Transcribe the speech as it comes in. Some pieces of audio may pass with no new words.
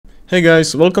Hey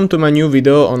guys, welcome to my new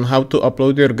video on how to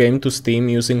upload your game to Steam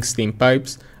using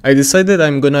SteamPipes. I decided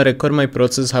I'm gonna record my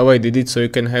process how I did it so you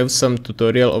can have some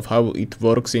tutorial of how it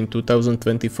works in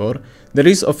 2024. There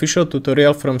is official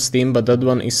tutorial from Steam, but that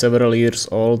one is several years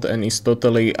old and is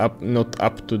totally not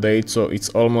up to date, so it's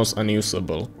almost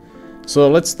unusable. So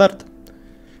let's start.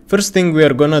 First thing we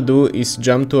are gonna do is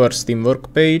jump to our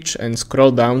Steamworks page and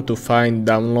scroll down to find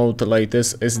download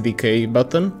latest SDK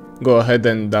button. Go ahead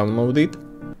and download it.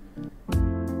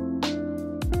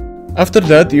 After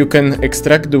that, you can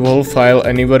extract the whole file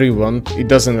anywhere you want, it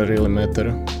doesn't really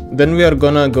matter. Then we are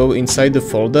gonna go inside the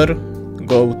folder,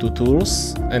 go to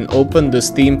Tools and open the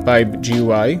SteamPipe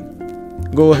GUI.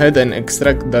 Go ahead and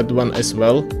extract that one as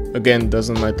well, again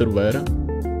doesn't matter where.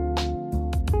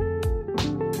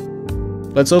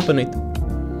 Let's open it.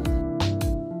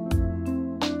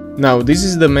 Now this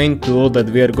is the main tool that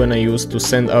we are gonna use to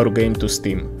send our game to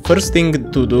Steam. First thing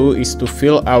to do is to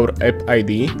fill our app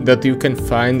ID that you can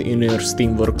find in your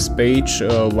Steamworks page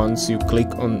once you click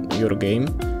on your game.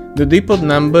 The default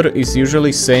number is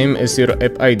usually same as your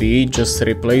app ID, just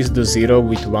replace the 0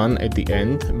 with 1 at the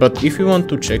end. But if you want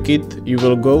to check it, you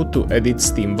will go to Edit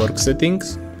Steamworks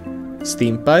Settings,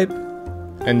 SteamPipe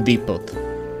and Default.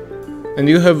 And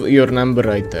you have your number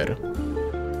right there.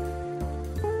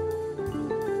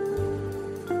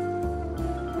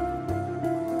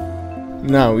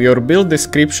 Now, your build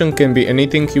description can be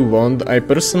anything you want. I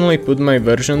personally put my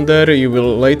version there, you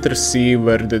will later see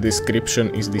where the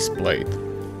description is displayed.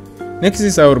 Next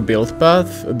is our build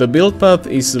path. The build path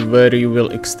is where you will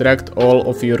extract all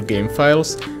of your game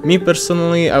files. Me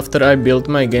personally, after I built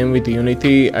my game with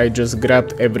Unity, I just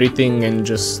grabbed everything and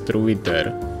just threw it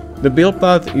there. The build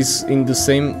path is in the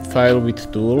same file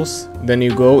with tools, then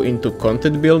you go into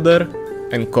Content Builder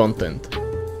and Content.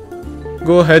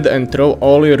 Go ahead and throw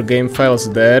all your game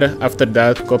files there. After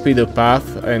that, copy the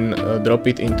path and drop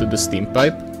it into the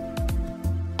SteamPipe.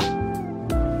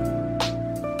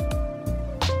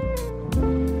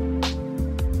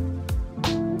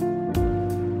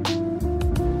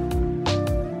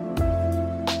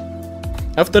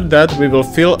 After that, we will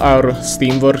fill our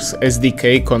Steamworks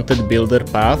SDK content builder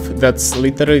path. That's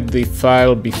literally the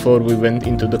file before we went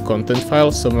into the content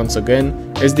file. So once again,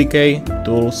 SDK,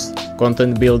 tools,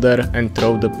 content builder and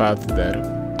throw the path there.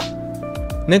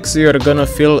 Next, you are gonna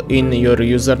fill in your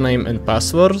username and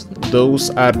password.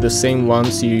 Those are the same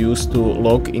ones you used to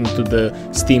log into the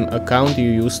Steam account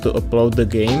you used to upload the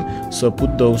game. So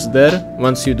put those there.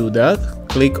 Once you do that,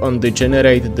 click on the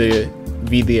generate the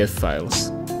PDF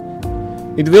files.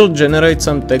 It will generate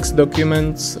some text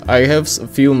documents. I have a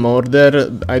few more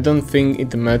there. I don't think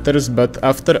it matters, but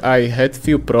after I had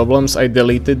few problems, I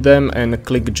deleted them and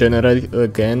click generate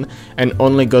again and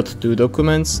only got 2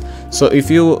 documents. So if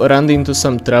you run into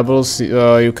some troubles,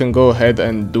 you can go ahead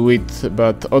and do it,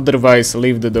 but otherwise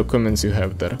leave the documents you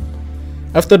have there.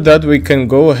 After that, we can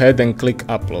go ahead and click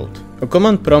upload. A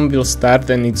command prompt will start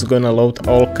and it's gonna load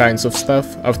all kinds of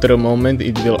stuff. After a moment,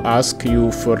 it will ask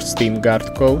you for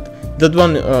SteamGuard code. That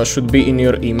one should be in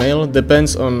your email,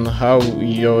 depends on how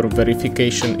your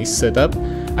verification is set up.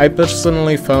 I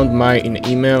personally found mine in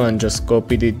email and just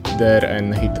copied it there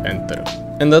and hit enter.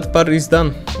 And that part is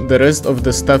done. The rest of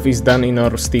the stuff is done in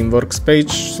our Steamworks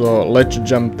page, so let's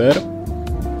jump there.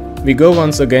 We go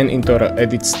once again into our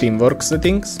Edit Steamworks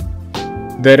settings.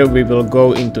 There we will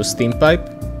go into SteamPipe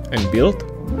and build.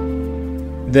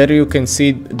 There you can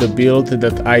see the build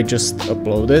that I just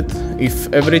uploaded. If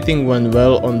everything went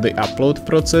well on the upload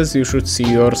process, you should see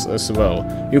yours as well.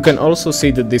 You can also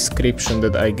see the description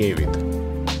that I gave it.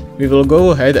 We will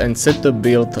go ahead and set the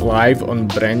build live on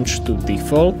branch to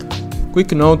default.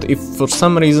 Quick note, if for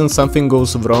some reason something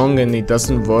goes wrong and it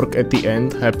doesn't work at the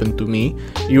end, happened to me,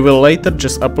 you will later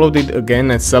just upload it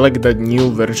again and select that new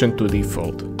version to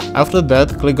default. After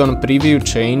that, click on preview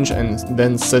change and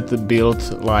then set the build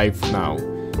live now.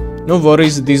 No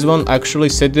worries, this won't actually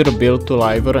set your build to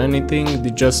live or anything,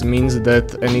 it just means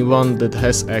that anyone that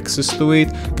has access to it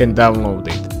can download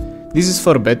it. This is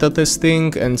for beta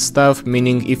testing and stuff,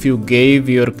 meaning if you gave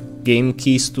your game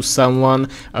keys to someone,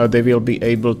 they will be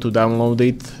able to download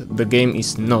it. The game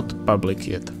is not public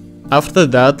yet. After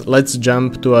that, let's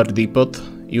jump to our depot.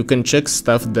 You can check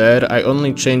stuff there. I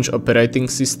only change operating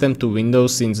system to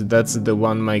Windows since that's the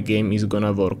one my game is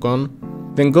gonna work on.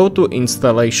 Then go to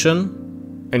installation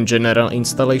and general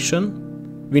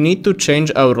installation. We need to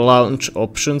change our launch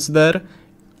options there.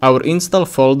 Our install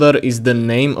folder is the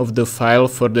name of the file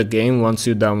for the game once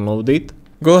you download it.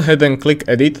 Go ahead and click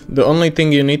edit. The only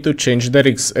thing you need to change there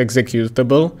is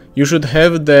executable. You should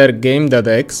have there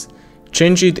game.exe.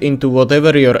 change it into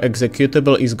whatever your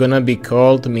executable is gonna be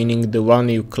called, meaning the one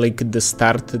you click the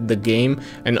start the game,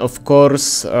 and of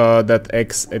course that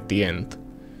X at the end.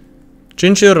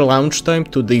 Change your launch time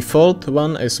to default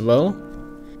one as well.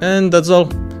 And that's all.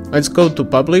 Let's go to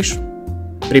publish,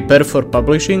 prepare for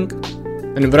publishing,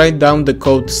 and write down the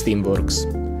code Steamworks.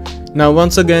 Now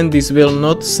once again, this will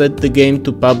not set the game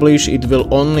to publish, it will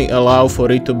only allow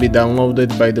for it to be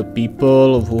downloaded by the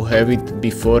people who have it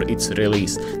before its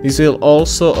release. This will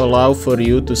also allow for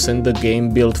you to send the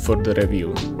game build for the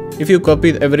review. If you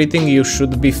copied everything, you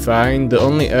should be fine. The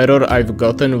only error I've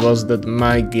gotten was that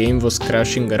my game was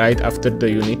crashing right after the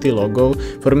Unity logo.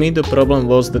 For me, the problem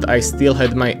was that I still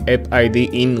had my app ID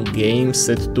in game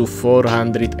set to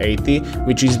 480,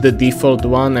 which is the default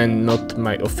one and not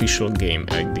my official game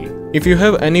ID. If you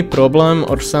have any problem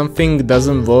or something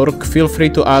doesn't work, feel free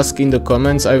to ask in the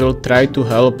comments, I will try to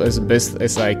help as best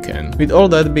as I can. With all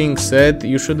that being said,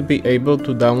 you should be able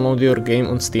to download your game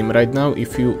on Steam right now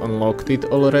if you unlocked it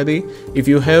already. If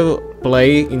you have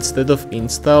play instead of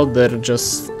install, there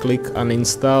just click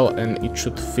uninstall and it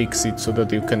should fix it so that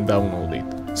you can download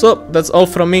it. So that's all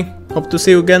from me, hope to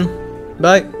see you again,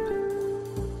 bye!